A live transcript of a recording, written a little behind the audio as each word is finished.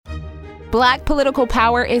Black political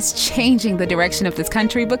power is changing the direction of this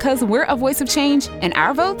country because we're a voice of change and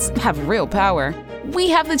our votes have real power. We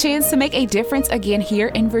have the chance to make a difference again here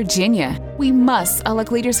in Virginia. We must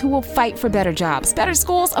elect leaders who will fight for better jobs, better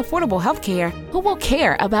schools, affordable health care, who will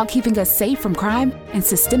care about keeping us safe from crime and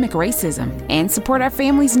systemic racism, and support our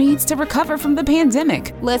families' needs to recover from the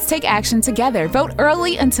pandemic. Let's take action together. Vote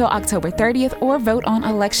early until October 30th or vote on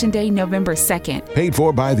Election Day, November 2nd. Paid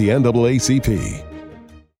for by the NAACP.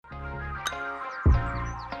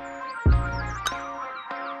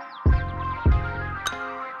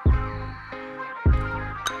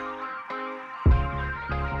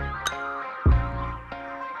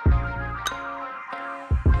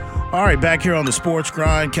 All right, back here on the Sports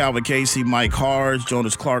Grind, Calvin Casey, Mike Harge,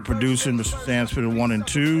 Jonas Clark, producer, Mr. Sam Spinner, 1 and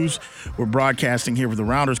 2s. We're broadcasting here from the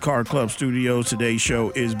Rounders Card Club studios. Today's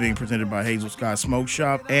show is being presented by Hazel Scott Smoke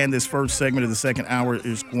Shop, and this first segment of the second hour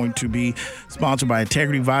is going to be sponsored by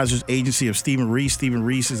Integrity Advisors Agency of Stephen Reese. Stephen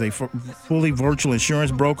Reese is a fully virtual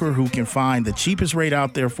insurance broker who can find the cheapest rate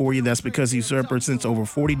out there for you. That's because he represents over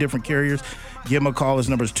 40 different carriers. Give him a call. His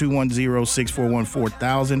number is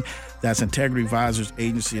 210-641-4000. That's Integrity Advisors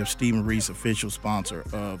Agency of Stephen Reese, official sponsor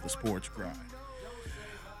of the Sports Grind.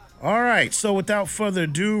 All right, so without further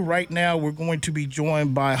ado, right now we're going to be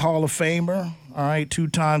joined by Hall of Famer, all right,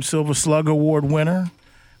 2-time Silver Slug Award winner,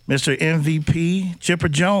 Mr. MVP, Chipper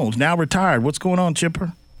Jones, now retired. What's going on,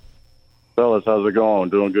 Chipper? Fellas, how's it going?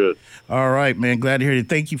 Doing good. All right, man, glad to hear you.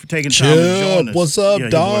 Thank you for taking time to join us. What's up,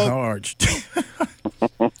 dog? Hard.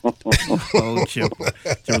 Oh, Chipper.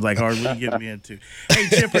 Chipper's like, Hard, what are you getting me into? Hey,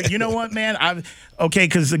 Chipper, you know what, man?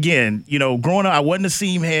 Because, again, growing up, I wasn't a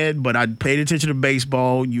seam head, but I paid attention to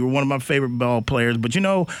baseball. You were one of my favorite ball players. But,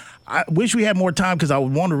 I wish we had more time because I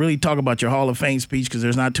would want to really talk about your Hall of Fame speech because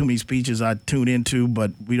there's not too many speeches I tune into,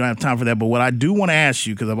 but we don't have time for that. But what I do want to ask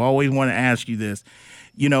you, because I've always wanted to ask you this,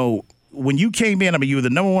 when you came in, you were the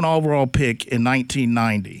number 1 overall pick in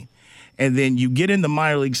 1990. And then you get in the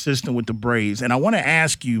minor league system with the Braves. And I want to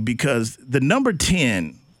ask you because the number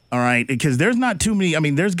 10, all right, because there's not too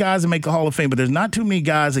many. There's guys that make the Hall of Fame, but there's not too many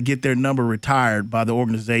guys that get their number retired by the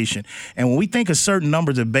organization. And when we think of certain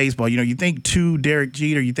numbers of baseball, you think 2, Derek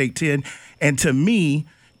Jeter, you think 10. And to me,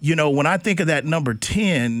 when I think of that number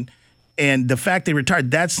 10 and the fact they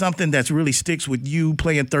retired, that's something that's really sticks with you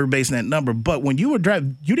playing third base in that number. But when you were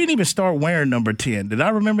drafted, you didn't even start wearing number 10. Did I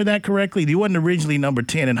remember that correctly? You wasn't originally number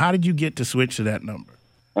 10. And how did you get to switch to that number?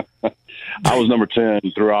 I was number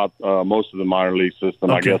 10 throughout most of the minor league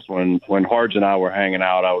system. Okay. I guess when Harge and I were hanging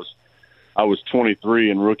out, I was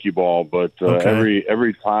 23 in rookie ball. But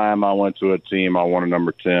every time I went to a team, I wanted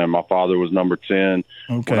number 10. My father was number 10.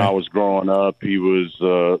 Okay. When I was growing up, he was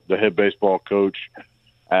the head baseball coach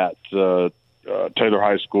at Taylor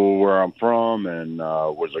High School, where I'm from, and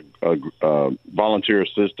was a volunteer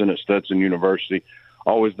assistant at Stetson University.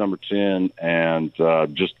 Always number 10, and I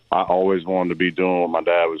always wanted to be doing what my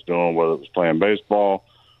dad was doing, whether it was playing baseball,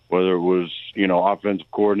 whether it was, offensive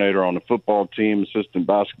coordinator on the football team, assistant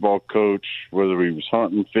basketball coach, whether he was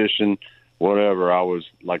hunting, fishing, whatever. I was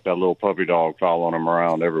like that little puppy dog following him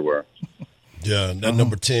around everywhere. Yeah, that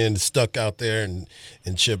number 10 stuck out there, and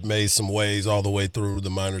Chip made some waves all the way through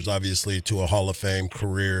the minors, obviously, to a Hall of Fame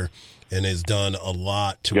career, and has done a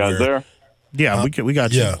lot to you guys there? Yeah, we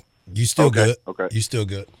got you. Yeah, you still good. Okay. You still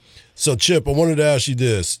good. So, Chip, I wanted to ask you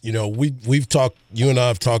this. We've talked, you and I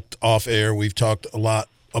have talked off air. We've talked a lot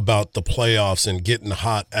about the playoffs and getting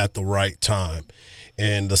hot at the right time.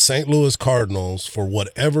 And the St. Louis Cardinals, for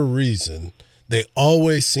whatever reason, they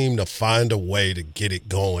always seem to find a way to get it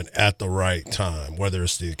going at the right time, whether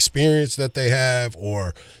it's the experience that they have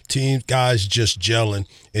or guys just gelling.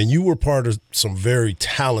 And you were part of some very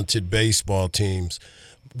talented baseball teams.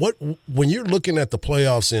 When you're looking at the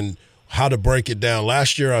playoffs and how to break it down,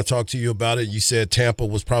 last year I talked to you about it. You said Tampa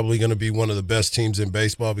was probably going to be one of the best teams in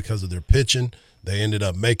baseball because of their pitching. They ended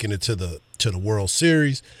up making it to the World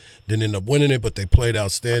Series. Didn't end up winning it, but they played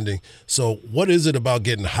outstanding. So what is it about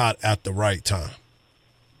getting hot at the right time?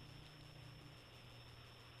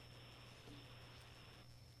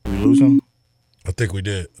 Did we lose him? I think we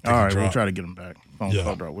did. All right, we'll try to get him back.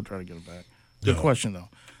 We'll try to get him back. Good question,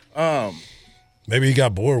 though. Maybe he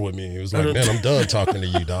got bored with me. He was like, man, I'm done talking to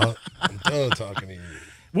you, dog. I'm done talking to you.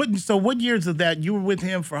 What years of that? You were with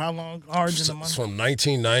him for how long? From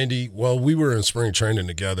 1990. Well, we were in spring training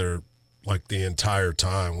together like the entire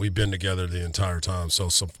time. We've been together the entire time. So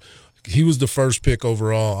He was the first pick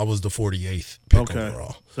overall. I was the 48th pick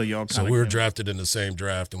overall. So y'all we were drafted in the same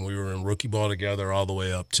draft, and we were in rookie ball together all the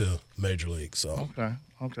way up to Major League. So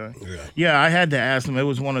Okay. Yeah, I had to ask him. It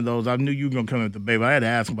was one of those. I knew you were gonna come with the baby. I had to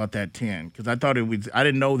ask him about that 10 because I thought it was. I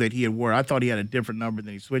didn't know that he had wore. I thought he had a different number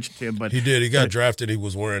than he switched to. But he did. He got drafted. He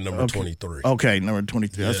was wearing number 23. Okay, number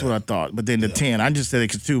 23. That's what I thought. But then the 10. I just said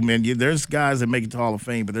it because too, man. There's guys that make it to Hall of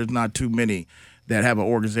Fame, but there's not too many that have an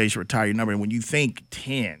organization retire your number. And when you think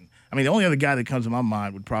 10. I mean, the only other guy that comes to my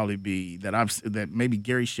mind would probably be that maybe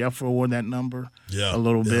Gary Sheffield wore that number a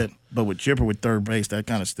little bit. But with Chipper with third base, that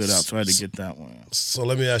kind of stood out, so I had to get that one. So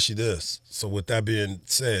let me ask you this. So with that being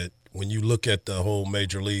said, when you look at the whole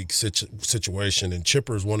Major League situation, and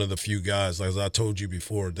Chipper is one of the few guys, as I told you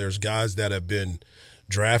before, there's guys that have been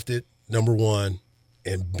drafted, number one,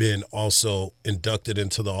 and been also inducted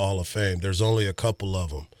into the Hall of Fame. There's only a couple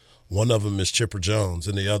of them. One of them is Chipper Jones,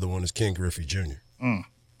 and the other one is Ken Griffey Jr.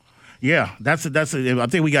 Yeah, that's I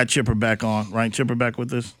think we got Chipper back on, right? Chipper back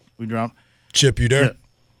with us? We dropped? Chip, you there? Yeah.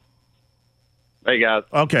 Hey, guys.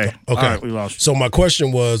 Okay. All right, we lost you. So my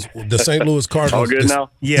question was, the St. Louis Cardinals. All good now?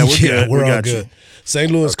 Yeah, we're good. We're all got good. You. St.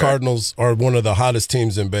 Louis Cardinals are one of the hottest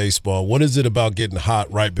teams in baseball. What is it about getting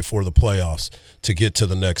hot right before the playoffs to get to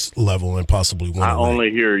the next level and possibly win? I only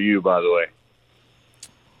hear you, by the way.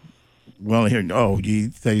 Well, do you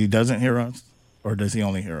say he doesn't hear us, or does he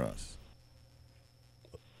only hear us?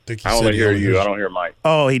 I only hear you. I don't hear Mike.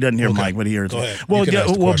 Oh, he doesn't hear Mike, but he hears me. Well,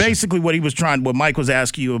 basically what Mike was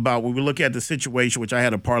asking you about, when we look at the situation, which I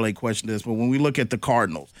had a parlay question to this, but when we look at the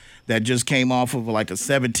Cardinals that just came off of like a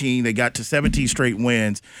 17, they got to 17 straight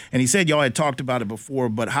wins, and he said y'all had talked about it before,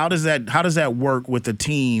 but how does that work with the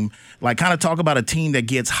team? Like, kind of talk about a team that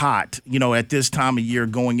gets hot, at this time of year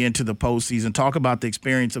going into the postseason. Talk about the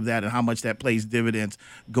experience of that and how much that plays dividends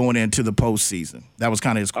going into the postseason. That was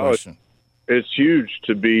kind of his question. It's huge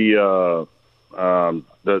to be the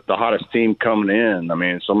hottest team coming in. I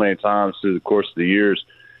mean, so many times through the course of the years,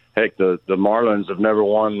 heck, the Marlins have never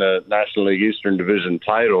won the National League Eastern Division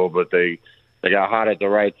title, but they got hot at the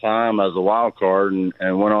right time as a wild card and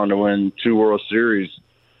went on to win 2 World Series,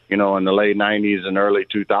 in the late 90s and early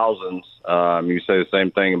 2000s. You say the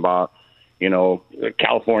same thing about, the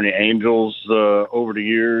California Angels over the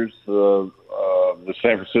years. The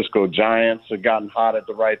San Francisco Giants have gotten hot at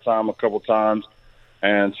the right time a couple times,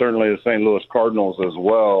 and certainly the St. Louis Cardinals as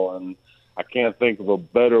well. And I can't think of a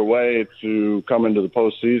better way to come into the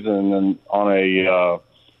postseason than on an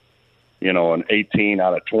 18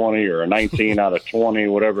 out of 20 or a 19 out of 20,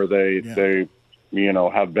 whatever they have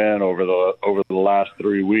been over the last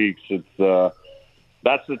 3 weeks. It's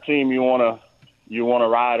that's the team you want to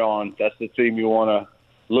ride on. That's the team you want to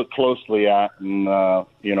look closely at, and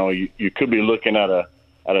you could be looking at a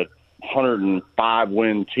 105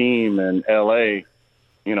 win team in LA,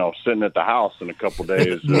 sitting at the house in a couple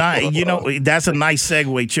days. That's a nice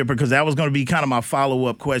segue, Chipper, because that was going to be kind of my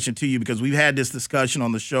follow-up question to you, because we've had this discussion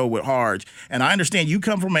on the show with Harge, and I understand you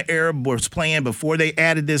come from an era where it's playing before they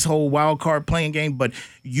added this whole wild card playing game, but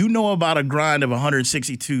you know about a grind of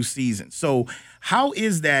 162 seasons. So how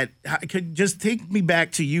is that? Could just take me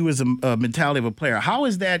back to you as a mentality of a player. How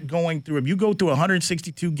is that going through? If you go through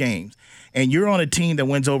 162 games and you're on a team that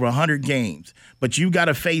wins over 100 games, but you got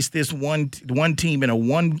to face this one team in a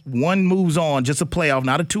one moves on, just a playoff,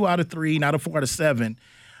 not a 2 out of 3, not a 4 out of 7.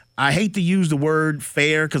 I hate to use the word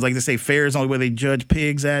fair because, like they say, fair is only where they judge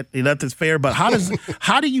pigs at. They left us fair, but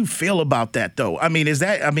how do you feel about that though? I mean,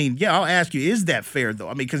 I'll ask you, is that fair though?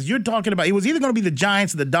 I mean, because you're talking about it was either going to be the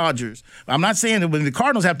Giants or the Dodgers. I'm not saying that when the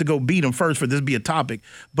Cardinals have to go beat them first for this to be a topic,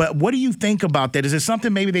 but what do you think about that? Is there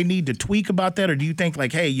something maybe they need to tweak about that, or do you think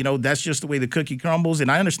like, hey, that's just the way the cookie crumbles?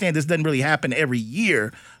 And I understand this doesn't really happen every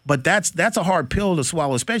year, but that's a hard pill to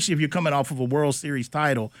swallow, especially if you're coming off of a World Series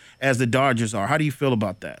title as the Dodgers are. How do you feel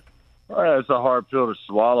about that? Well, it's a hard pill to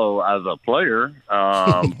swallow as a player.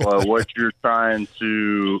 But what you're trying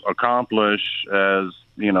to accomplish as,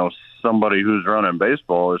 somebody who's running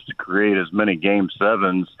baseball is to create as many Game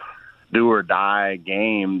 7s, do or die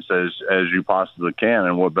games as you possibly can.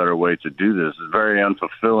 And what better way to do this? It's very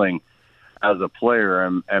unfulfilling as a player.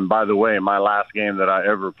 And by the way, my last game that I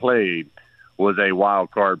ever played was a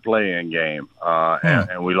wild card play-in game,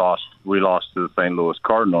 and we lost to the St. Louis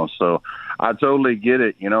Cardinals. So I totally get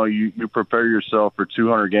it. You prepare yourself for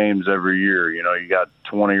 200 games every year. You got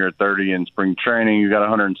 20 or 30 in spring training. You got a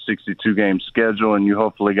 162 game schedule, and you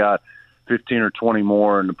hopefully got 15 or 20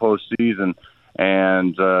 more in the postseason.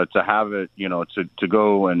 And to have it, to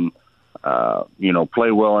go and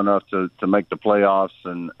play well enough to make the playoffs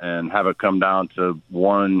and have it come down to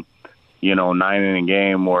one 9-inning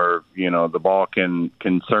game where, the ball can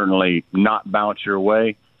certainly not bounce your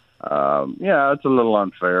way. Yeah, it's a little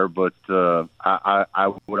unfair, but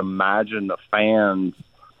I would imagine the fans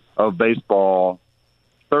of baseball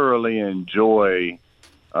thoroughly enjoy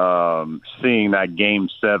seeing that Game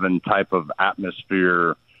 7 type of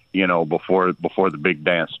atmosphere, before the big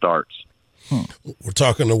dance starts. We're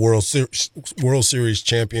talking to World Series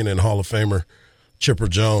champion and Hall of Famer Chipper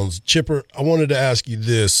Jones. Chipper, I wanted to ask you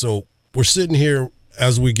this. So we're sitting here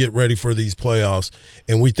as we get ready for these playoffs,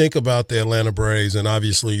 and we think about the Atlanta Braves, and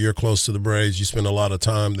obviously you're close to the Braves. You spend a lot of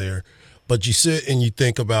time there. But you sit and you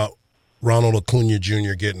think about Ronald Acuna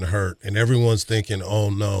Jr. getting hurt, and everyone's thinking, oh,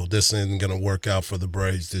 no, this isn't going to work out for the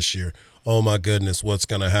Braves this year. Oh, my goodness, what's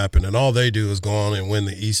going to happen? And all they do is go on and win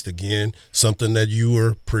the East again, something that you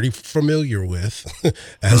were pretty familiar with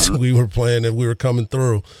as we were playing and we were coming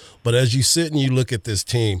through. But as you sit and you look at this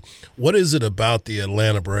team, what is it about the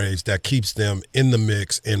Atlanta Braves that keeps them in the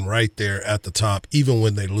mix and right there at the top, even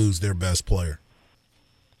when they lose their best player?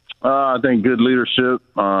 I think good leadership.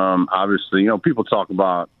 Obviously, people talk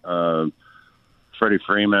about Freddie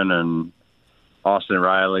Freeman and Austin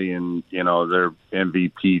Riley and, their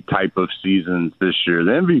MVP type of seasons this year.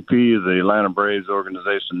 The MVP of the Atlanta Braves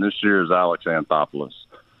organization this year is Alex Anthopoulos.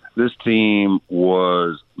 This team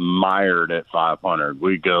was mired at 500.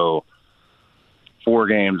 We go 4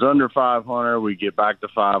 games under 500. We get back to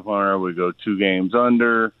 500. We go 2 games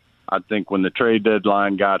under. I think when the trade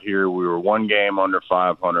deadline got here, we were 1 game under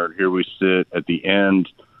 500. Here we sit at the end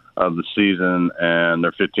of the season, and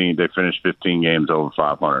they finished 15 games over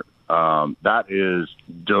 500. That is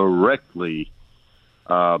directly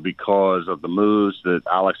because of the moves that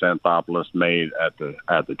Alex Anthopoulos made at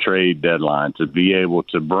the trade deadline to be able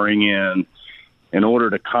to bring in order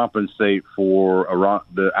to compensate for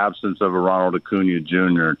the absence of a Ronald Acuna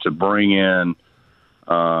Jr., to bring in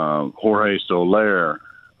Jorge Soler,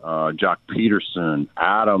 Jock Peterson,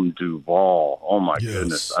 Adam Duvall. Oh my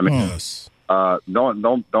goodness! I mean,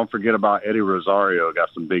 don't forget about Eddie Rosario.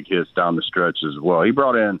 Got some big hits down the stretch as well. He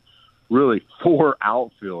brought in really 4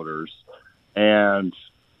 outfielders, and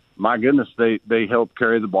my goodness, they helped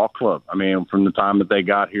carry the ball club. I mean, from the time that they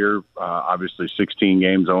got here, obviously 16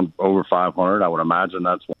 games over 500. I would imagine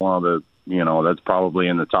that's one of the, that's probably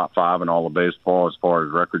in the top 5 in all of baseball as far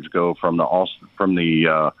as records go from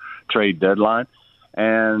the trade deadline.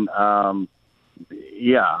 And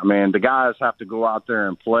the guys have to go out there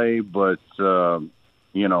and play, but from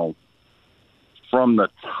the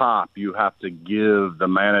top, you have to give the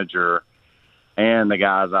manager and the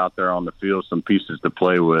guys out there on the field some pieces to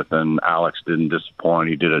play with, and Alex didn't disappoint.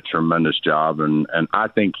 He did a tremendous job, and I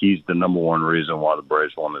think he's the number one reason why the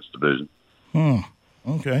Braves won this division.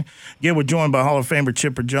 Okay. Yeah, we're joined by Hall of Famer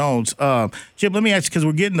Chipper Jones. Chip, let me ask you, because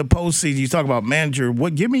we're getting the postseason, you talk about manager.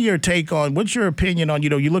 Give me your take on, what's your opinion on, you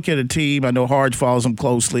look at a team, I know Harge follows them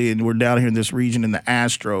closely, and we're down here in this region in the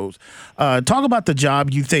Astros. Talk about the job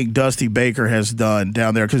you think Dusty Baker has done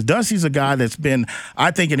down there, because Dusty's a guy that's been, I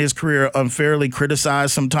think, in his career unfairly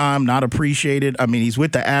criticized sometime, not appreciated. I mean, he's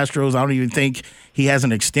with the Astros. I don't even think he has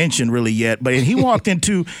an extension really yet, but he walked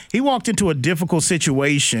into a difficult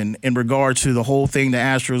situation in regards to the whole thing the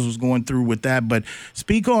Astros was going through with that. But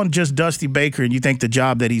speak on just Dusty Baker, and you think the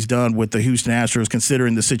job that he's done with the Houston Astros,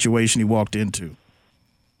 considering the situation he walked into.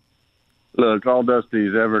 Look, all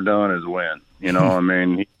Dusty's ever done is win. I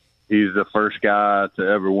mean, he's the first guy to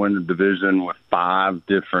ever win the division with 5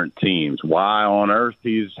 different teams. Why on earth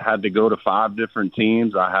he's had to go to 5 different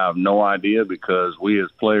teams, I have no idea, because we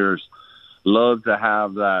as players love to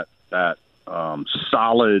have that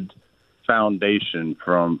solid foundation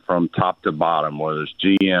from top to bottom, whether it's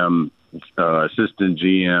GM, assistant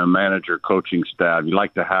GM, manager, coaching staff. You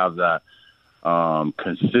like to have that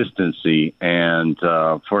consistency, and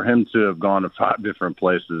for him to have gone to 5 different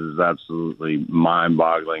places is absolutely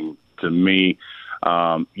mind-boggling to me.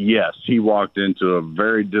 Yes, he walked into a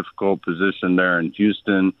very difficult position there in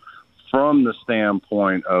Houston from the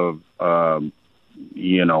standpoint of a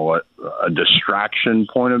distraction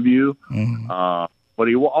point of view. But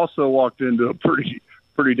he also walked into a pretty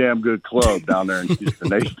damn good club down there in Houston.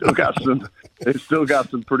 They still got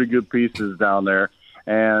some pretty good pieces down there,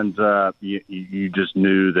 and you just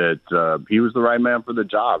knew that he was the right man for the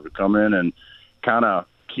job, to come in and kind of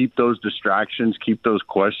keep those distractions, keep those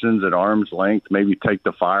questions at arm's length, maybe take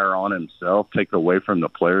the fire on himself, take it away from the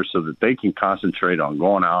players so that they can concentrate on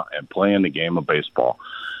going out and playing the game of baseball.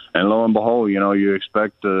 And lo and behold, you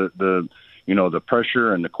expect the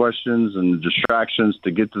pressure and the questions and the distractions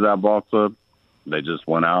to get to that ball club. They just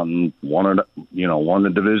went out and won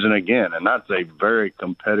the division again. And that's a very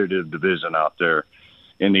competitive division out there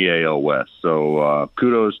in the AL West. So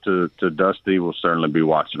kudos to Dusty. We'll certainly be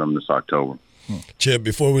watching him this October. Chip,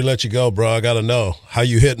 before we let you go, bro, I got to know how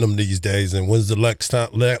you hitting them these days, and when's the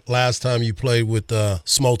last time you played with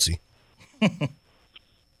Smoltzy?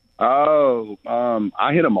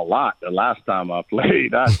 I hit him a lot the last time I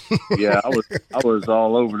played. I was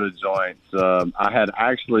all over the joints. I had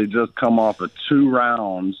actually just come off of 2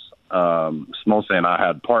 rounds. Smoltzy and I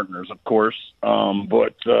had partners, of course,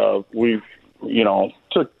 but we,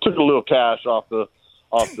 took a little cash off the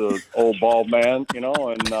old bald man, and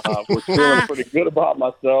was feeling pretty good about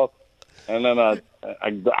myself. And then I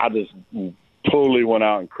just totally went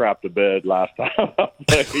out and crapped the bed last time I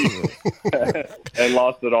played and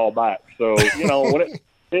lost it all back. So, when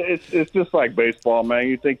it's just like baseball, man.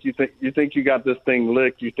 You think you got this thing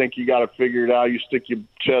licked. You think you got to figure it out. You stick your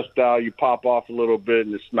chest out, you pop off a little bit,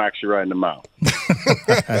 and it smacks you right in the mouth.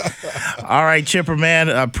 All right, Chipper, man.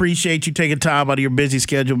 I appreciate you taking time out of your busy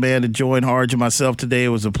schedule, man, to join Harge and myself today. It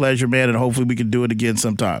was a pleasure, man, and hopefully we can do it again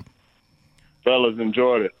sometime. Fellas,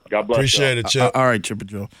 enjoyed it. God bless. Appreciate it, Chip. All right, Chipper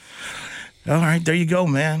Joe. All right, there you go,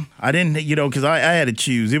 man. I didn't, because I had to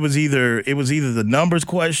choose. It was either the numbers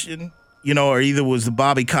question, or either was the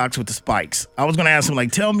Bobby Cox with the spikes. I was going to ask him,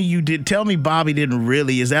 tell me Bobby didn't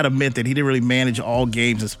really, is that a myth that he didn't really manage all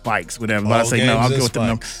games and spikes, whatever? But I say, no, I'll go with the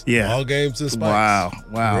numbers. Yeah. All games and spikes.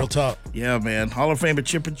 Wow. Real talk. Yeah, man. Hall of Famer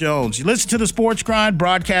Chipper Jones. You listen to the Sports Grind,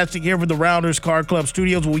 broadcasting here from the Rounders Car Club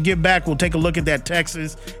Studios. When we get back, we'll take a look at that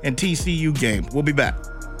Texas and TCU game. We'll be back.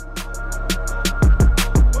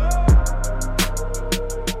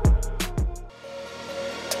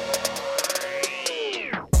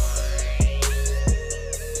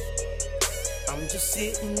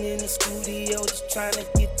 Sitting in the studio just trying to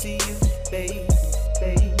get to you, baby.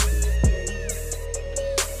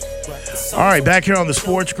 All right, back here on the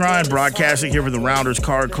Sports Grind, broadcasting here from the Rounders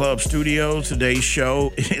Car Club Studios. Today's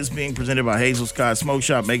show is being presented by Hazel Sky Smoke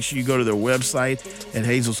Shop. Make sure you go to their website at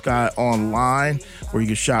Hazel Sky Online, where you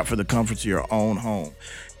can shop for the comforts of your own home.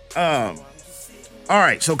 All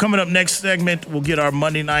right, so coming up next segment, we'll get our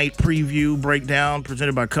Monday night preview breakdown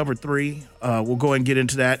presented by Cover 3. We'll go ahead and get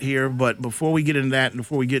into that here. But before we get into that and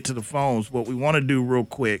before we get to the phones, what we want to do real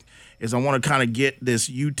quick is I want to kind of get this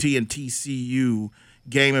UT and TCU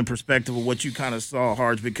game in perspective of what you kind of saw,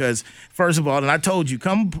 Harge, because first of all, and I told you,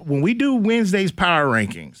 when we do Wednesday's power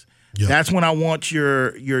rankings, that's when I want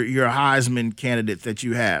your Heisman candidates that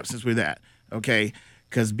you have, since we're that, okay?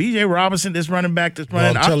 Because B.J. Robinson, this running back,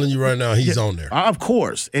 I'm telling you right now, he's on there. Of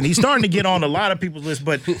course, and he's starting to get on a lot of people's list.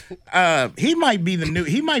 But he might be the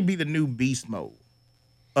new beast mode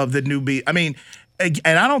of the new beast. I mean, and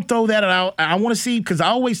I don't throw that out. I want to see, because I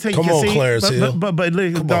always take. Come on, Clarence Hill. But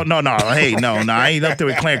no. Hey, no. I ain't up there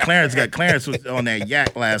with Clarence. Clarence was on that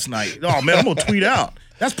yak last night. Oh man, I'm gonna tweet out.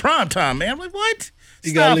 That's prime time, man. I'm like, what?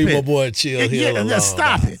 You gotta leave my boy Chill Hill alone.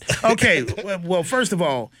 Stop it. Okay. Well, first of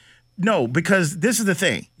all. No, because this is the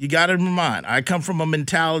thing. You got to remind, I come from a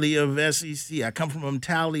mentality of SEC. I come from a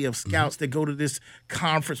mentality of scouts that go to this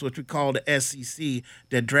conference, which we call the SEC,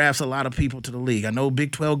 that drafts a lot of people to the league. I know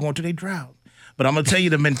Big 12 going to their drought. But I'm going to tell you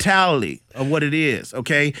the mentality of what it is,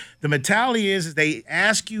 okay? The mentality is they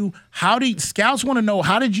ask you, scouts want to know,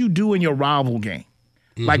 how did you do in your rival game?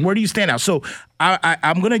 Like, where do you stand out? So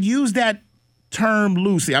I'm going to use that term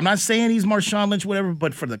loosely. I'm not saying he's Marshawn Lynch, whatever,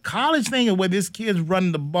 but for the college thing and where this kid's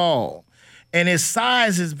running the ball, and his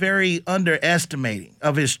size is very underestimating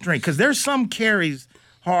of his strength. Because there's some carries,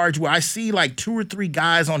 Harge, where I see like 2 or 3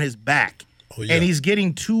 guys on his back, and he's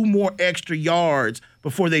getting 2 more extra yards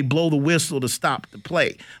before they blow the whistle to stop the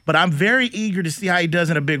play. But I'm very eager to see how he does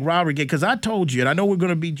in a big rivalry game, because I told you, and I know we're going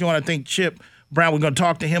to be joined, I think Chip Brown, we're going to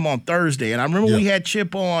talk to him on Thursday. And I remember we had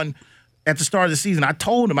Chip on at the start of the season. I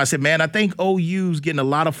told him, I said, man, I think OU's getting a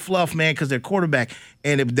lot of fluff, man, because they're quarterback.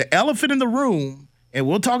 And if the elephant in the room, and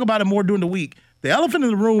we'll talk about it more during the week, the elephant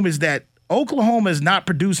in the room is that Oklahoma is not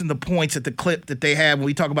producing the points at the clip that they have when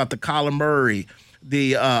we talk about the Kyler Murray,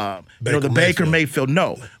 the Baker Mayfield.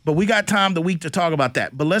 No, but we got time the week to talk about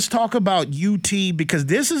that. But let's talk about UT, because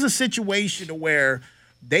this is a situation where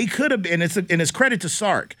they could have been, and it's credit to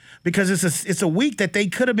Sark, because it's a week that they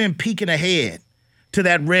could have been peeking ahead to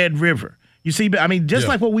that Red River. You see, I mean, just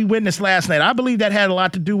like what we witnessed last night, I believe that had a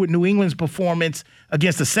lot to do with New England's performance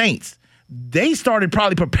against the Saints. They started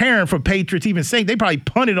probably preparing for Patriots, even Saints. They probably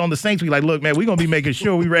punted on the Saints. Be like, look, man, we're going to be making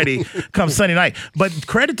sure we're ready come Sunday night. But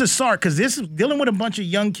credit to Sark, because this is dealing with a bunch of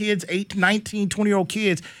young kids, 8, 19, 20-year-old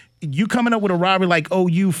kids. You coming up with a rivalry like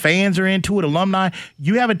OU, fans are into it, alumni,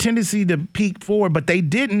 you have a tendency to peek forward, but they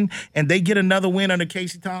didn't, and they get another win under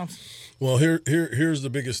Casey Thompson. Well, here's the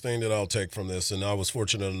biggest thing that I'll take from this, and I was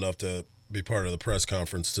fortunate enough to be part of the press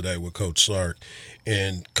conference today with Coach Sark.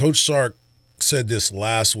 And Coach Sark said this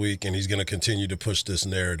last week, and he's going to continue to push this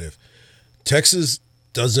narrative. Texas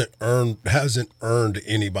hasn't earned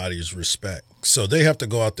anybody's respect. So they have to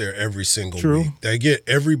go out there every single week. They get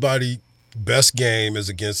everybody best game is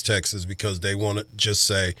against Texas because they want to just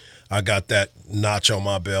say, I got that notch on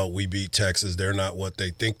my belt. We beat Texas. They're not what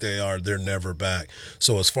they think they are. They're never back.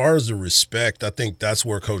 So as far as the respect, I think that's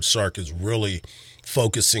where Coach Sark is really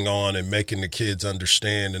focusing on and making the kids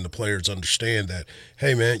understand and the players understand that,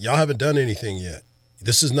 hey, man, y'all haven't done anything yet.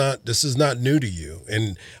 This is not new to you.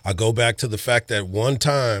 And I go back to the fact that one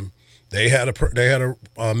time they had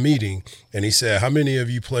a meeting, and he said, how many of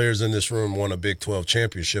you players in this room won a Big 12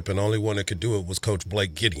 championship? And the only one that could do it was Coach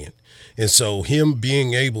Blake Gideon. And so him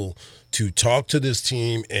being able to talk to this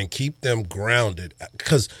team and keep them grounded,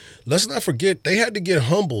 because let's not forget, they had to get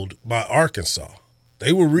humbled by Arkansas.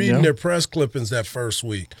 They were reading their press clippings that first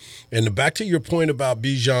week. And back to your point about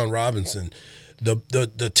Bijan Robinson,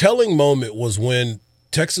 the telling moment was when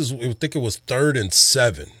Texas, I think it was 3rd and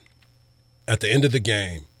 7 at the end of the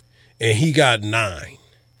game, and he got 9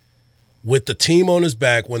 with the team on his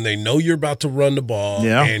back when they know you're about to run the ball.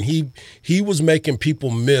 Yeah. And he was making people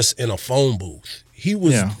miss in a phone booth. He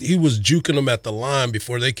was juking them at the line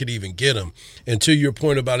before they could even get him. And to your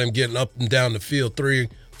point about him getting up and down the field 3-4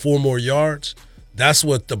 more yards, that's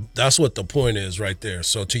what the point is right there.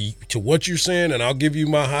 So to what you're saying, and I'll give you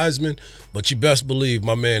my Heisman, but you best believe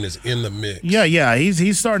my man is in the mix. Yeah,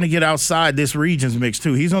 he's starting to get outside this region's mix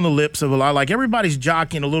too. He's on the lips of a lot. Like everybody's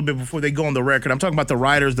jockeying a little bit before they go on the record. I'm talking about the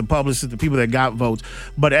writers, the publicists, the people that got votes.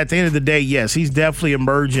 But at the end of the day, yes, he's definitely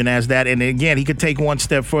emerging as that. And again, he could take one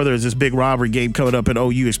step further as this big rivalry game coming up at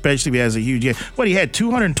OU, especially if he has a huge game. What, he had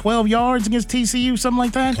 212 yards against TCU, something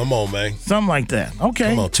like that? Come on, man. Something like that.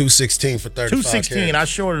 Okay. Come on, 216 for 35. 216. I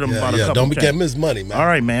shorted him about a couple. Don't be getting his money, man. All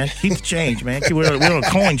right, man. Keep the change, man. We're on a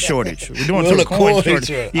coin shortage. We're doing a coin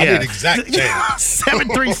shortage. Yeah. I need exact change.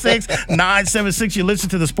 736-976. You listen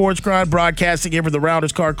to the Sports Grind, broadcasting here from the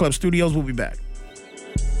Rounders Car Club Studios. We'll be back.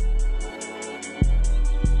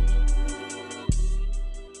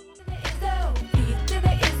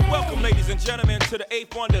 Welcome, ladies and gentlemen, to the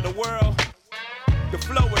 8th wonder of the world, the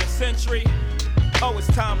flow of the century. Oh, it's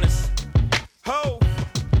timeless. Ho!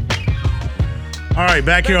 All right,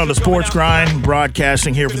 back here on the Sports Grind,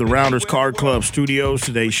 broadcasting here from the Rounders Card Club Studios.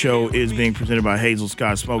 Today's show is being presented by Hazel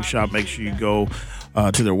Scott Smoke Shop. Make sure you go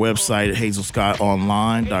to their website at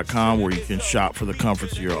hazelscottonline.com where you can shop for the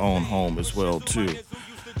comforts of your own home as well, too.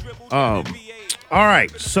 All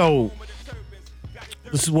right, so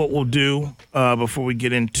this is what we'll do before we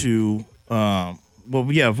get into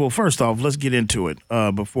first off, let's get into it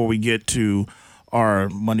before we get to our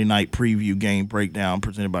Monday night preview game breakdown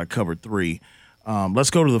presented by Cover 3. Let's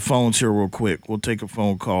go to the phones here real quick. We'll take a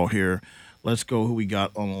phone call here. Let's go who we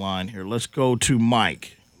got on the line here. Let's go to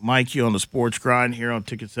Mike. Mike, you on the Sports Grind here on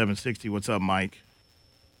Ticket 760. What's up, Mike?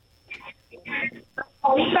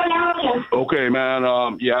 Okay, man.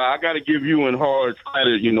 I got to give you and Hard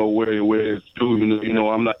credit, where it's due.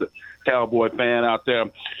 I'm not the Cowboy fan out there.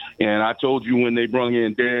 And I told you when they brought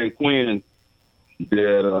in Dan Quinn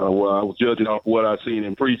that, I was judging off what I seen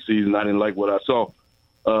in preseason. I didn't like what I saw.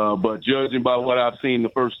 But judging by what I've seen the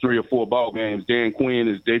first 3 or 4 ball games, Dan Quinn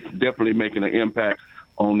is definitely making an impact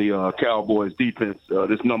on the Cowboys defense.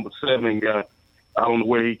 This number 7 guy, I don't know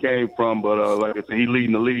where he came from, but like I said, he's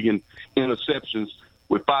leading the league in interceptions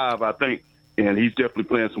with 5, I think. And he's definitely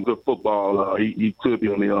playing some good football. He could be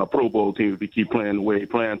on the Pro Bowl team if he keep playing the way he's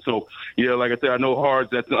playing. So, yeah, like I said, I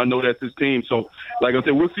know that's his team. So, like I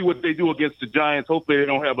said, we'll see what they do against the Giants. Hopefully they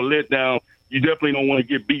don't have a letdown. You definitely don't want to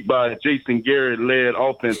get beat by a Jason Garrett-led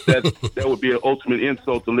offense. That would be an ultimate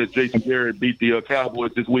insult to let Jason Garrett beat the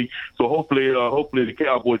Cowboys this week. So hopefully the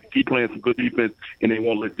Cowboys keep playing some good defense, and they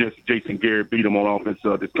won't let Jason Garrett beat them on offense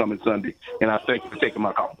this coming Sunday. And I thank you for taking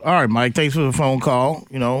my call. All right, Mike, thanks for the phone call.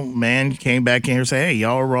 Man, you came back in here and said, hey,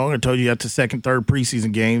 y'all are wrong. I told you after the 2nd, 3rd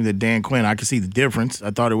preseason game that Dan Quinn, I could see the difference. I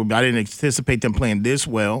didn't anticipate them playing this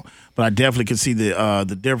well, but I definitely could see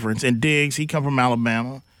the difference. And Diggs, he come from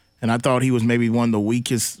Alabama. And I thought he was maybe one of the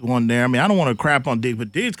weakest one there. I mean, I don't want to crap on Diggs,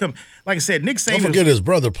 but Diggs come, like I said, Nick Saban. Don't forget his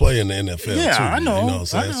brother play in the NFL, yeah, too. I know. You know what I'm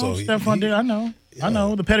saying? I know. Stephon Diggs, I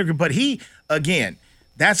know the pedigree. But he, again,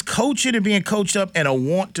 that's coaching and being coached up and a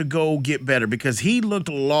want to go get better because he looked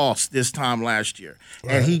lost this time last year.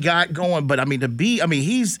 Right. And he got going. But,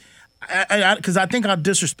 he's – because I think I'll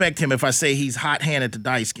disrespect him if I say he's hot hand at the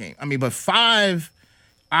dice game. But 5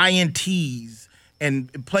 INTs –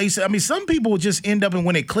 and place. Some people just end up, and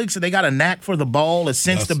when it clicks, and they got a knack for the ball, a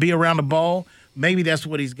sense to be around the ball. Maybe that's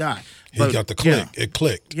what he's got. He got the click. Yeah. It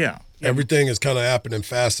clicked. Yeah. Everything is kind of happening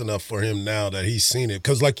fast enough for him now that he's seen it.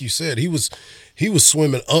 Because like you said, he was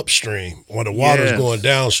swimming upstream while the water's going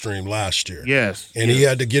downstream last year. Yes. And he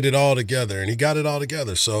had to get it all together, and he got it all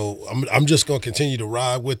together. So I'm just going to continue to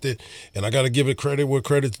ride with it, and I got to give it credit where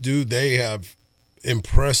credit's due. They have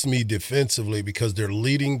impressed me defensively because they're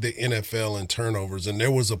leading the NFL in turnovers, and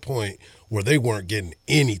there was a point where they weren't getting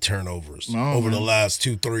any turnovers over the last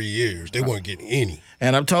 2-3 years. They weren't getting any.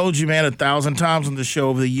 And I've told you, man, 1,000 times on the show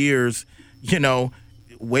over the years,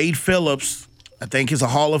 Wade Phillips, I think, is a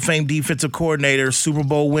Hall of Fame defensive coordinator, Super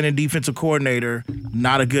Bowl winning defensive coordinator,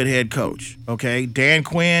 not a good head coach, okay? Dan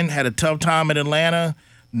Quinn had a tough time in Atlanta,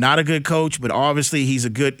 not a good coach, but obviously he's a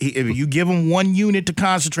good – if you give him one unit to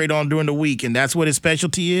concentrate on during the week, and that's what his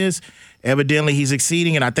specialty is, evidently he's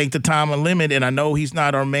exceeding, and I think the time limit, and I know he's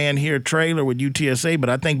not our man here, Trailer, with UTSA,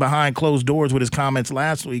 but I think behind closed doors with his comments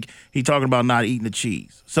last week, he talking about not eating the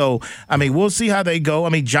cheese. So, we'll see how they go.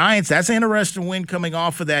 Giants, that's an interesting win coming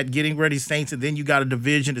off of that, getting ready Saints, and then you got a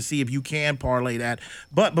division to see if you can parlay that.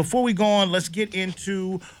 But before we go on, let's get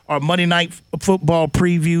into our Monday Night Football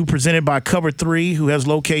preview presented by Cover 3, who has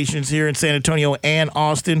locations here in San Antonio and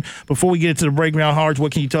Austin. Before we get into the breakdown, Harge,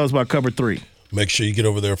 what can you tell us about Cover 3? Make sure you get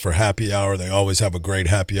over there for happy hour. They always have a great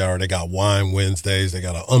happy hour. They got wine Wednesdays. They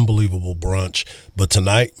got an unbelievable brunch. But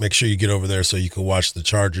tonight, make sure you get over there so you can watch the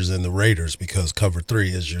Chargers and the Raiders, because Cover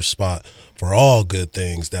 3 is your spot for all good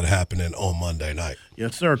things that are happening on Monday night.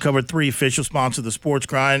 Yes, sir. Cover 3, official sponsor of the Sports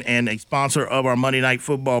Grind and a sponsor of our Monday Night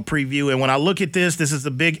Football preview. And when I look at this is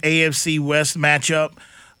the big AFC West matchup.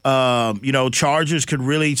 Chargers could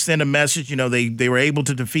really send a message. They were able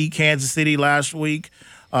to defeat Kansas City last week.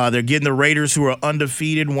 They're getting the Raiders, who are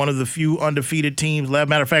undefeated, one of the few undefeated teams left.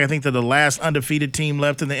 Matter of fact, I think they're the last undefeated team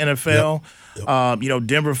left in the NFL. Yep.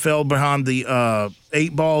 Denver fell behind the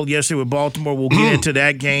 8 ball yesterday with Baltimore. We'll get into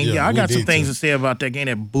that game. I got some things to say about that game,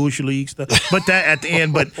 that Bush League stuff. But that at the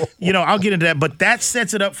end, I'll get into that. But that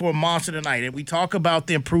sets it up for a monster tonight. And we talk about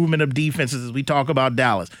the improvement of defenses as we talk about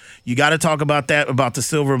Dallas. You got to talk about that, about the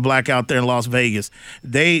silver and black out there in Las Vegas.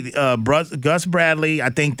 Gus Bradley, I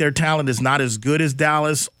think their talent is not as good as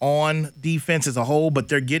Dallas on defense as a whole, but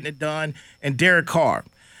they're getting it done. And Derek Carr.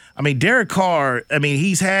 Derek Carr,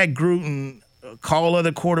 he's had Gruden call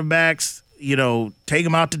other quarterbacks, take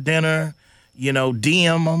them out to dinner,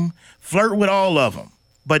 DM them, flirt with all of them.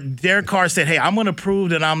 But Derek Carr said, hey, I'm going to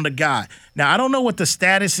prove that I'm the guy. Now, I don't know what the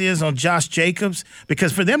status is on Josh Jacobs,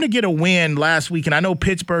 because for them to get a win last week, and I know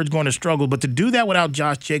Pittsburgh's going to struggle, but to do that without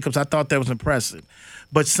Josh Jacobs, I thought that was impressive.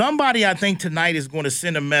 But somebody, I think, tonight is going to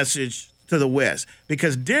send a message to the West,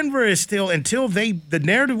 because Denver is still, the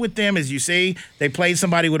narrative with them is, you say, they played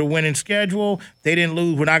somebody with a winning schedule, they didn't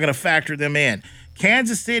lose, we're not going to factor them in.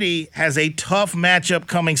 Kansas City has a tough matchup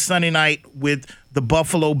coming Sunday night with the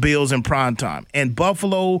Buffalo Bills in primetime. And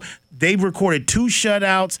Buffalo, they've recorded 2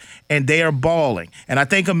 shutouts, and they are balling. And I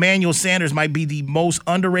think Emmanuel Sanders might be the most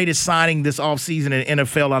underrated signing this offseason in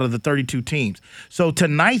NFL out of the 32 teams. So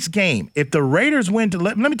tonight's game, if the Raiders win,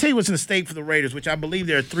 let me tell you what's in the stake for the Raiders, which I believe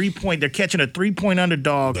they're catching a 3-point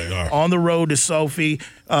underdog on the road to SoFi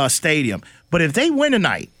Stadium. But if they win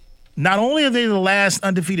tonight, not only are they the last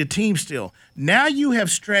undefeated team still, now you have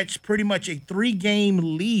stretched pretty much a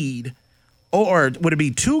 3-game lead. Or would it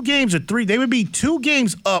be 2 games or 3? They would be 2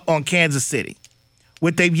 games up on Kansas City,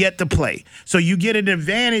 what they've yet to play. So you get an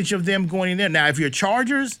advantage of them going in there. Now, if you're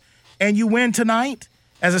Chargers and you win tonight,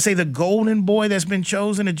 as I say, the golden boy that's been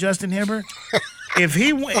chosen to Justin Herbert, if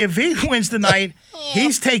he wins tonight,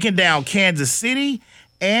 he's taking down Kansas City,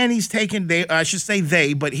 and he's taking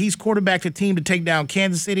but he's quarterbacked the team to take down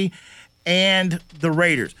Kansas City and the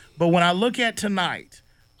Raiders. But when I look at tonight,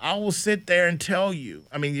 I will sit there and tell you.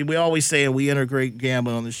 We always say we integrate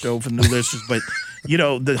gambling on the show for new listeners, but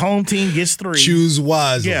the home team gets 3. Choose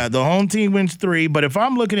wisely. Yeah, the home team wins 3. But if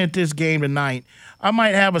I'm looking at this game tonight, I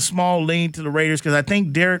might have a small lean to the Raiders, because I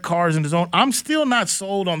think Derek Carr's in his own. I'm still not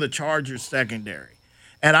sold on the Chargers secondary,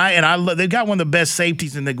 and they've got one of the best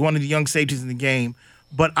safeties one of the young safeties in the game.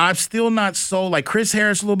 But I'm still not sold. Like Chris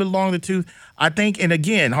Harris, a little bit long in the tooth. I think, and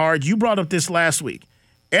again, Harge, you brought up this last week.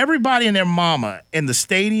 Everybody and their mama in the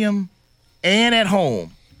stadium and at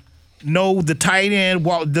home know the tight end,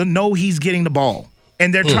 know he's getting the ball.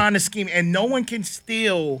 And they're trying to scheme. And no one can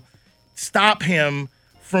still stop him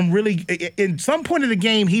from really – in some point of the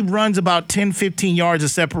game, he runs about 10, 15 yards of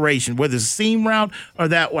separation, whether it's a seam route or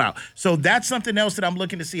that route. So that's something else that I'm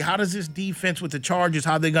looking to see. How does this defense with the Chargers,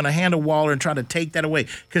 how they're going to handle Waller and try to take that away?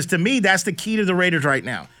 Because to me, that's the key to the Raiders right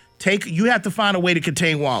now. You have to find a way to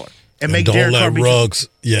contain Waller. And make Derek Carr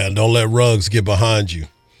don't let Ruggs get behind you.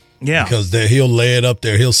 Yeah. Because he'll lay it up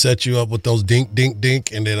there. He'll set you up with those dink, dink,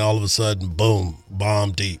 dink, and then all of a sudden, boom,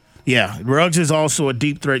 bomb deep. Yeah, Ruggs is also a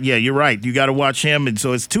deep threat. Yeah, you're right. You got to watch him. And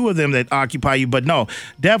so it's two of them that occupy you. But no,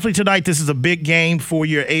 definitely tonight this is a big game for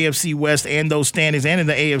your AFC West and those standings and in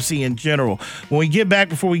the AFC in general. When we get back,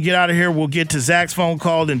 before we get out of here, we'll get to Zach's phone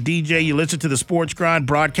call. And DJ, you listen to the Sports Grind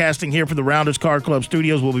broadcasting here from the Rounders Card Club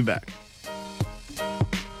studios. We'll be back.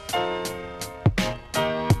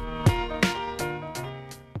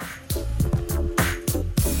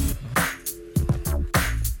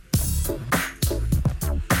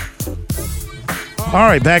 All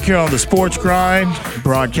right, back here on the Sports Grind,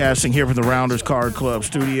 broadcasting here from the Rounders Card Club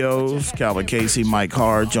studios. Calvin Casey, Mike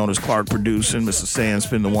Hart, Jonas Clark producing, Mr.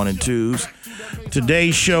 Sandspin, the 1 and 2s.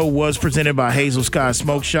 Today's show was presented by Hazel Sky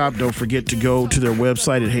Smoke Shop. Don't forget to go to their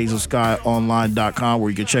website at hazelskyonline.com where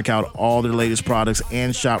you can check out all their latest products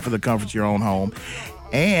and shop for the comfort of your own home.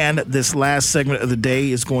 And this last segment of the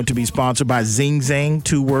day is going to be sponsored by Zing Zang.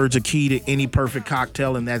 2 words, a key to any perfect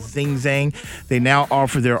cocktail, and that's Zing Zang. They now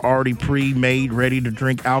offer their already pre-made,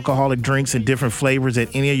 ready-to-drink alcoholic drinks in different flavors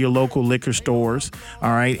at any of your local liquor stores,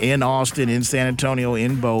 all right, in Austin, in San Antonio,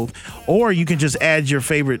 in both. Or you can just add your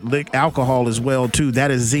favorite alcohol as well, too.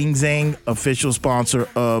 That is Zing Zang, official sponsor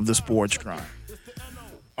of the Sports Grind.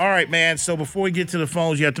 All right, man. So before we get to the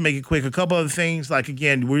phones, you have to make it quick. A couple other things. Like,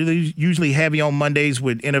 again, we're usually heavy on Mondays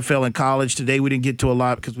with NFL and college. Today we didn't get to a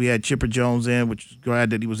lot because we had Chipper Jones in, which is glad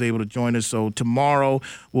that he was able to join us. So tomorrow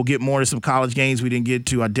we'll get more to some college games we didn't get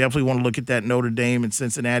to. I definitely want to look at that Notre Dame and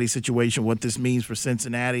Cincinnati situation, what this means for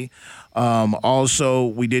Cincinnati. Also,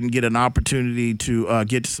 we didn't get an opportunity to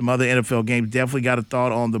get to some other NFL games. Definitely got a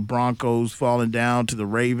thought on the Broncos falling down to the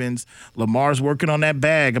Ravens. Lamar's working on that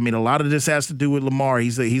bag. I mean, a lot of this has to do with Lamar.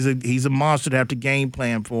 He's a monster to have to game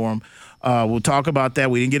plan for him. We'll talk about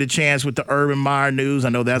that. We didn't get a chance with the Urban Meyer news. I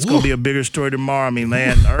know that's going to be a bigger story tomorrow. I mean,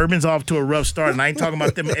 man, Urban's off to a rough start, and I ain't talking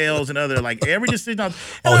about them L's and other, like, every decision.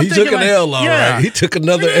 He took an L, all right. He took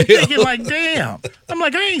another L. Thinking, like, damn. I'm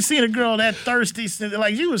like, I ain't seen a girl that thirsty.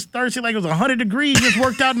 Like, she was thirsty like it was 100 degrees, just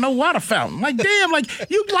worked out in no water fountain. Like, damn, like,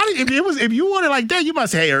 if you wanted like that, you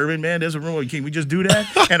must say, hey, Urban, man, there's a room. Can we just do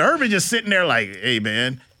that? And Urban just sitting there like, hey,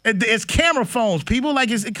 man. It's camera phones. People like,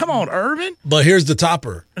 come on, Urban. But here's the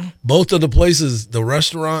topper. Both of the places, the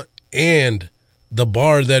restaurant and the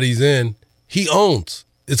bar that he's in, he owns.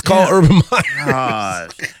 It's called Urban Meyer.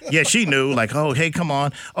 Yeah, she knew. Like, oh, hey, come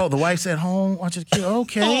on. Oh, the wife's at home. Watch the kid.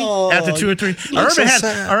 Okay. After 2 or 3.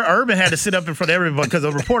 Urban had to sit up in front of everybody because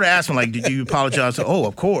the reporter asked him, like, did you apologize? Oh,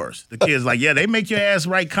 of course. The kid's like, yeah, they make your ass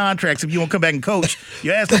write contracts if you won't come back and coach.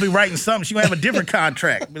 Your ass going to be writing something. She going to have a different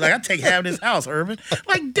contract. Be like, I take half of this house, Urban.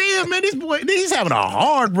 Like, damn, man, this boy, he's having a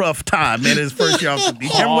hard, rough time, man, his first year. Be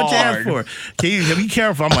careful what you ask for. Be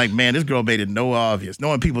careful. I'm like, man, this girl made it no obvious.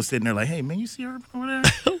 Knowing people sitting there like, hey, man, you see Urban over there?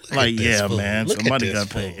 Like, yeah, man. Somebody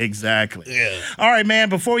got paid. Exactly. Yeah. All right, man.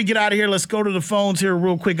 Before we get out of here, let's go to the phones here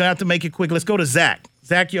real quick. I have to make it quick. Let's go to Zach.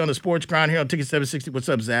 Zach, you're on the Sports Grind here on Ticket 760. What's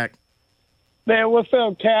up, Zach? Man, what's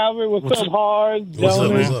up, Calvin? What's up, Hard?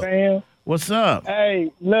 Jonas, fam? What's up?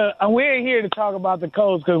 Hey, look, we ain't here to talk about the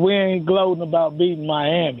Colts because we ain't gloating about beating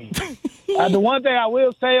Miami. The one thing I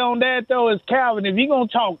will say on that, though, is, Calvin, if you're going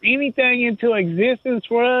to talk anything into existence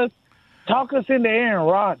for us, talk us into Aaron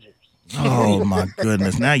Rodgers. Oh my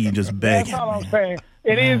goodness! Now you just begging. That's all I'm saying.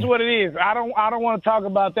 It is what it is. I don't want to talk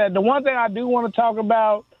about that. The one thing I do want to talk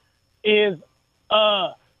about is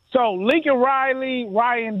so Lincoln Riley,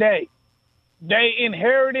 Ryan Day. They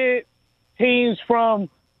inherited teams from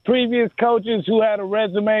previous coaches who had a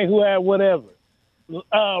resume, who had whatever.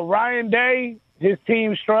 Ryan Day, his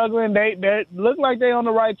team struggling. They look like they on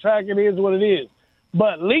the right track. It is what it is.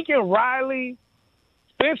 But Lincoln Riley,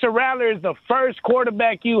 Spencer Rattler is the first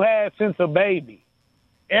quarterback you had since a baby.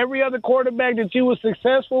 Every other quarterback that you were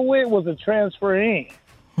successful with was a transfer in.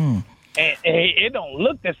 And it don't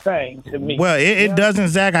look the same to me. Well, it doesn't,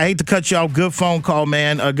 Zach. I hate to cut you off. Good phone call,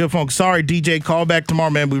 man. Good phone. Sorry, DJ. Call back tomorrow,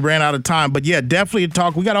 man. We ran out of time. But, yeah, definitely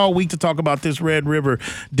talk. We got all week to talk about this Red River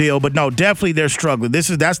deal. But, no, definitely they're struggling. That's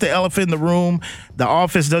the elephant in the room. The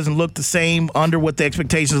offense doesn't look the same under what the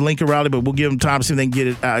expectations of Lincoln Riley, but we'll give them time to see if they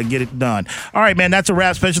can get it done. All right, man, that's a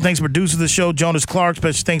wrap. Special thanks to producer of the show, Jonas Clark.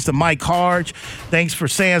 Special thanks to Mike Harge. Thanks for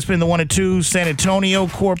Sandspin, the 1 and 2, San Antonio,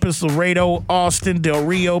 Corpus, Laredo, Austin, Del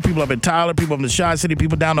Rio, people up in Tyler, people up in the Tri-City,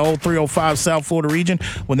 people down the 0305 South Florida region.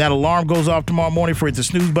 When that alarm goes off tomorrow morning for it's a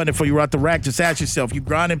snooze button for you out the rack, just ask yourself, you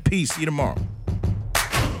grind in peace. See you tomorrow.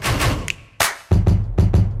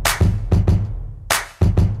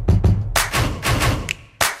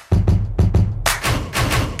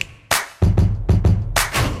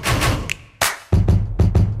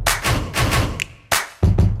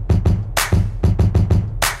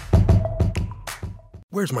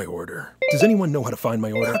 Where's my order? Does anyone know how to find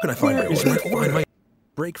my order? How can I find my order?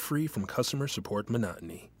 Break free from customer support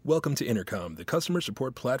monotony. Welcome to Intercom, the customer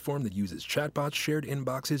support platform that uses chatbots, shared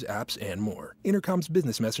inboxes, apps, and more. Intercom's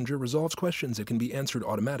business messenger resolves questions that can be answered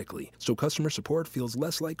automatically, so customer support feels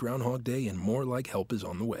less like Groundhog Day and more like help is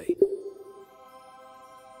on the way.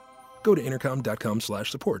 Go to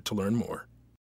intercom.com/support to learn more.